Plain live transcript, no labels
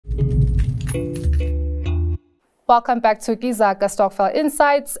Welcome back to Zaka Stokvel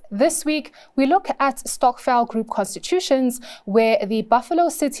Insights. This week, we look at Stokvel Group constitutions, where the Buffalo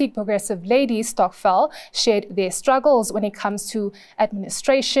City Progressive Ladies Stokvel shared their struggles when it comes to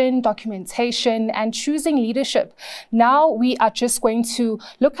administration, documentation, and choosing leadership. Now, we are just going to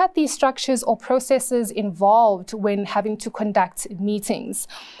look at the structures or processes involved when having to conduct meetings.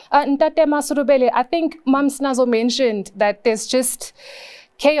 Ntate Masudubele, I think Mam Snazo mentioned that there's just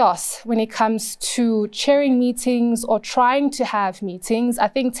chaos when it comes to chairing meetings or trying to have meetings. I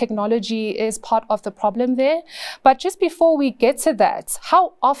think technology is part of the problem there. But just before we get to that,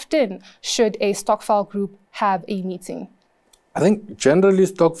 how often should a Stokvel group have a meeting? I think generally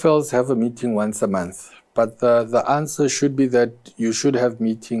Stokvels have a meeting once a month, but the answer should be that you should have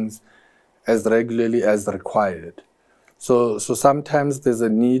meetings as regularly as required. So sometimes there's a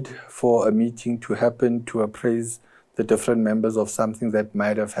need for a meeting to happen to appraise the different members of something that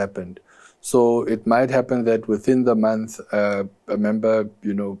might have happened. So it might happen that within the month, a member,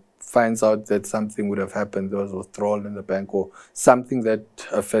 finds out that something would have happened. There was withdrawal in the bank, or something that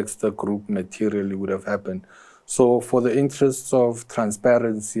affects the group materially would have happened. So for the interests of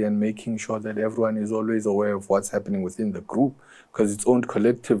transparency and making sure that everyone is always aware of what's happening within the group, because it's owned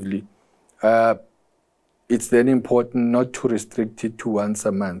collectively, it's then important not to restrict it to once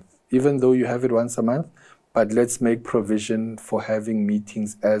a month. Even though you have it once a month, but let's make provision for having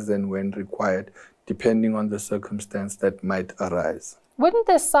meetings as and when required, depending on the circumstance that might arise. Wouldn't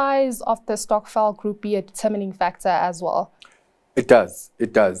the size of the Stokvel group be a determining factor as well? It does.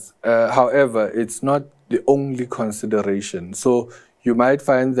 It does. However, it's not the only consideration. So you might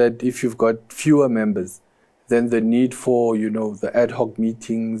find that if you've got fewer members, then the need for, the ad hoc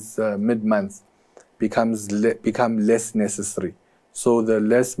meetings mid-month become less necessary. So the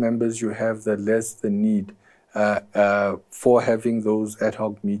less members you have, the less the need for having those ad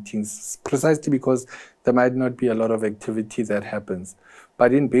hoc meetings, precisely because there might not be a lot of activity that happens.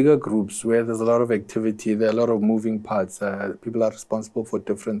 But in bigger groups where there's a lot of activity, there are a lot of moving parts. People are responsible for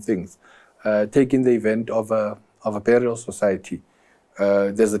different things. Taking the event of a burial society.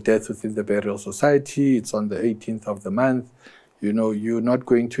 There's a death within the burial society. It's on the 18th of the month. You're not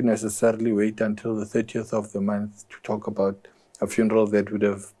going to necessarily wait until the 30th of the month to talk about a funeral that would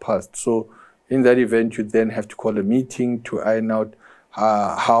have passed. So in that event, you then have to call a meeting to iron out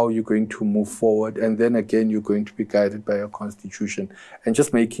how you're going to move forward. And then again, you're going to be guided by your constitution and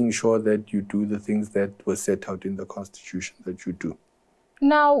just making sure that you do the things that were set out in the constitution that you do.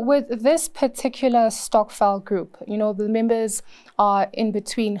 Now, with this particular Stokvel group, the members are in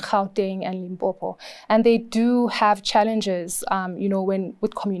between Gauteng and Limpopo, and they do have challenges,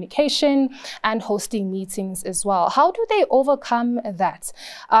 with communication and hosting meetings as well. How do they overcome that?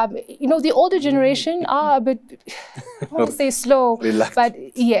 The older generation are a bit, I want to say slow,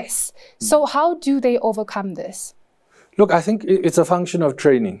 but yes. So how do they overcome this? Look, I think it's a function of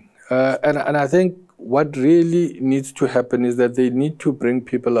training. And I think what really needs to happen is that they need to bring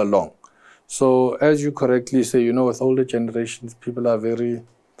people along. So as you correctly say, with older generations, people are very,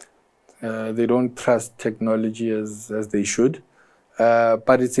 they don't trust technology as they should.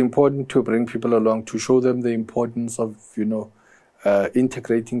 But it's important to bring people along to show them the importance of,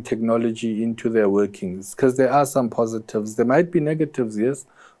 integrating technology into their workings. Because there are some positives. There might be negatives, yes,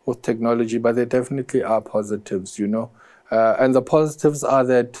 with technology, but there definitely are positives, And the positives are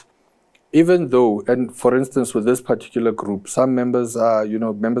that even though, and for instance, with this particular group, some members are,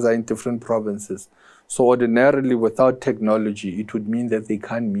 members are in different provinces. So ordinarily, without technology, it would mean that they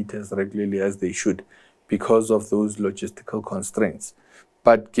can't meet as regularly as they should because of those logistical constraints.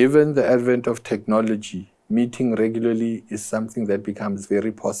 But given the advent of technology, meeting regularly is something that becomes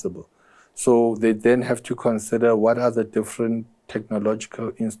very possible. So they then have to consider what are the different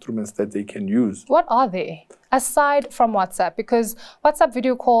technological instruments that they can use. What are they? Aside from WhatsApp, because WhatsApp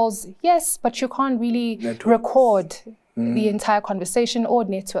video calls, yes, but you can't really record the entire conversation or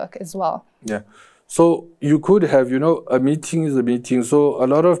network as well. Yeah. So you could have, a meeting is a meeting. So a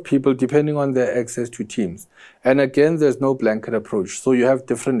lot of people, depending on their access to Teams. And again, there's no blanket approach. So you have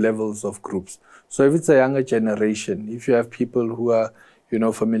different levels of groups. So if it's a younger generation, if you have people who are,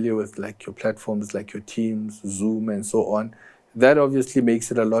 familiar with like your platforms, like your Teams, Zoom, and so on, that obviously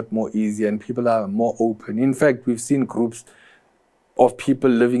makes it a lot more easy and people are more open. In fact, we've seen groups of people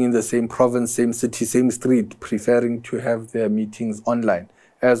living in the same province, same city, same street, preferring to have their meetings online,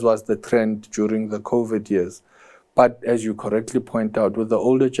 as was the trend during the COVID years. But as you correctly point out, with the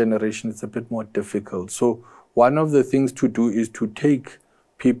older generation, it's a bit more difficult. So one of the things to do is to take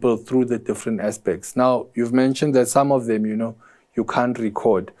people through the different aspects. Now, you've mentioned that some of them, you can't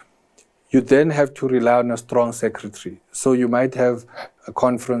record. You then have to rely on a strong secretary. So you might have a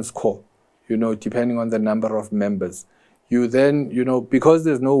conference call, depending on the number of members. You then, because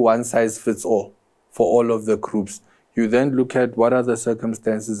there's no one size fits all for all of the groups, you then look at what are the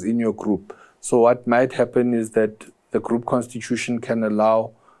circumstances in your group. So what might happen is that the group constitution can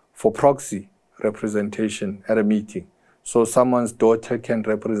allow for proxy representation at a meeting. So someone's daughter can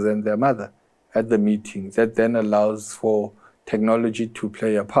represent their mother at the meeting. That then allows for technology to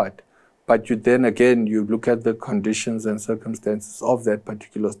play a part. But you then again, you look at the conditions and circumstances of that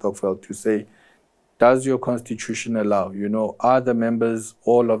particular stokvel to say, does your constitution allow, are the members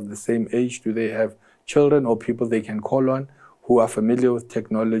all of the same age? Do they have children or people they can call on who are familiar with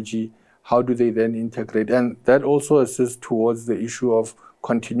technology? How do they then integrate? And that also assists towards the issue of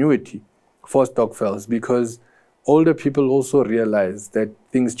continuity for stokvels, because older people also realize that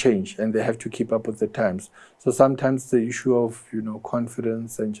things change and they have to keep up with the times. So sometimes the issue of,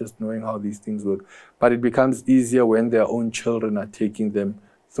 confidence and just knowing how these things work. But it becomes easier when their own children are taking them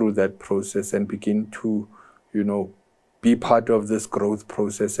through that process and begin to, be part of this growth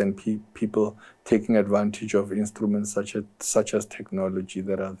process and people taking advantage of instruments such as technology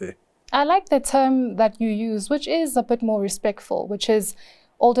that are there. I like the term that you use, which is a bit more respectful, which is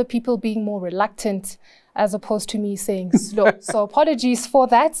older people being more reluctant as opposed to me saying slow. So apologies for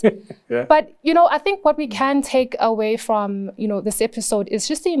that. Yeah. But, I think what we can take away from, this episode is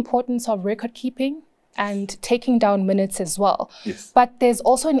just the importance of record keeping and taking down minutes as well. Yes. But there's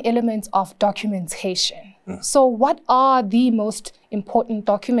also an element of documentation. So what are the most important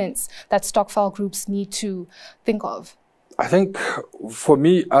documents that stokvel groups need to think of? I think for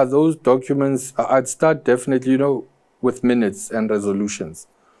me, are those documents, I'd start definitely, with minutes and resolutions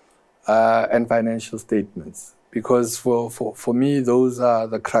and financial statements. Because for me, those are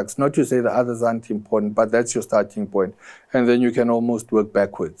the crux. Not to say the others aren't important, but that's your starting point. And then you can almost work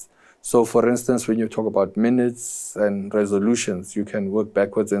backwards. So for instance, when you talk about minutes and resolutions, you can work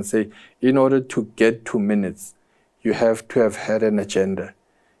backwards and say, in order to get to minutes, you have to have had an agenda.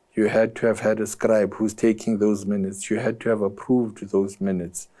 You had to have had a scribe who's taking those minutes. You had to have approved those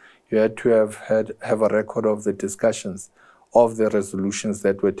minutes. You had to have a record of the discussions of the resolutions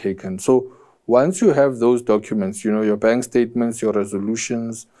that were taken. So once you have those documents, your bank statements, your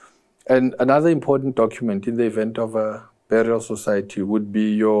resolutions, and another important document in the event of a burial society would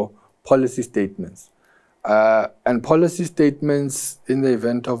be your policy statements. And policy statements in the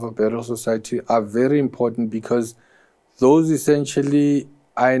event of a burial society are very important because those essentially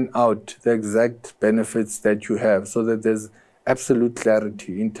iron out the exact benefits that you have so that there's absolute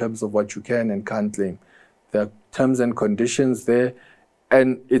clarity in terms of what you can and can't claim. There are terms and conditions there,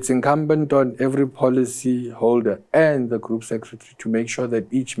 and it's incumbent on every policy holder and the group secretary to make sure that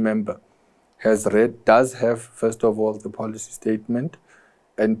each member does have, first of all, the policy statement,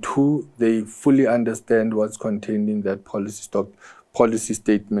 and two, they fully understand what's contained in that policy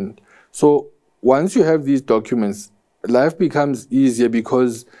statement. So once you have these documents, life becomes easier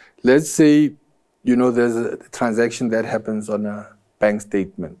because let's say, there's a transaction that happens on a bank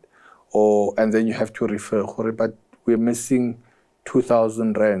statement, and then you have to refer, but we're missing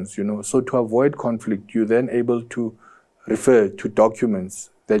 2,000 rands, So to avoid conflict, you're then able to refer to documents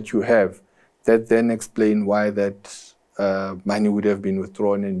that you have that then explain why that money would have been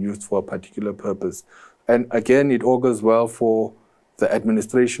withdrawn and used for a particular purpose. And again, it augurs well for the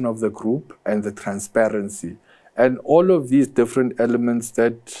administration of the group and the transparency. And all of these different elements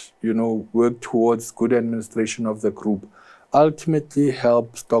that, work towards good administration of the group ultimately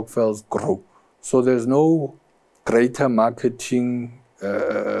help stokvels grow. So there's no greater marketing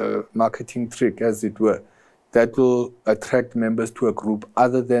trick, as it were, that will attract members to a group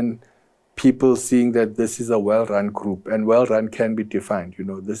other than people seeing that this is a well-run group, and well-run can be defined.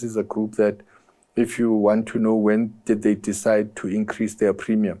 This is a group that if you want to know when did they decide to increase their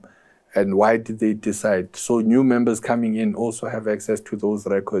premium and why did they decide. So new members coming in also have access to those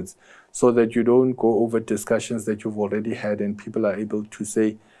records so that you don't go over discussions that you've already had and people are able to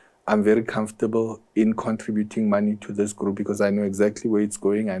say, I'm very comfortable in contributing money to this group because I know exactly where it's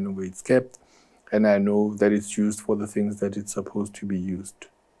going, I know where it's kept, and I know that it's used for the things that it's supposed to be used.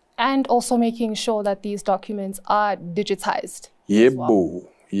 And also making sure that these documents are digitized. Yebo.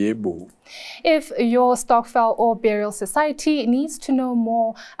 If your stokvel or burial society needs to know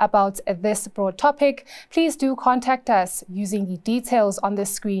more about this broad topic, please do contact us using the details on the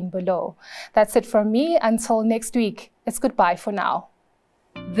screen below. That's it from me. Until next week, it's goodbye for now.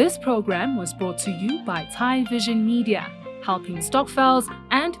 This program was brought to you by Tyvision Media, helping stokvels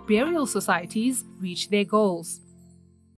and burial societies reach their goals.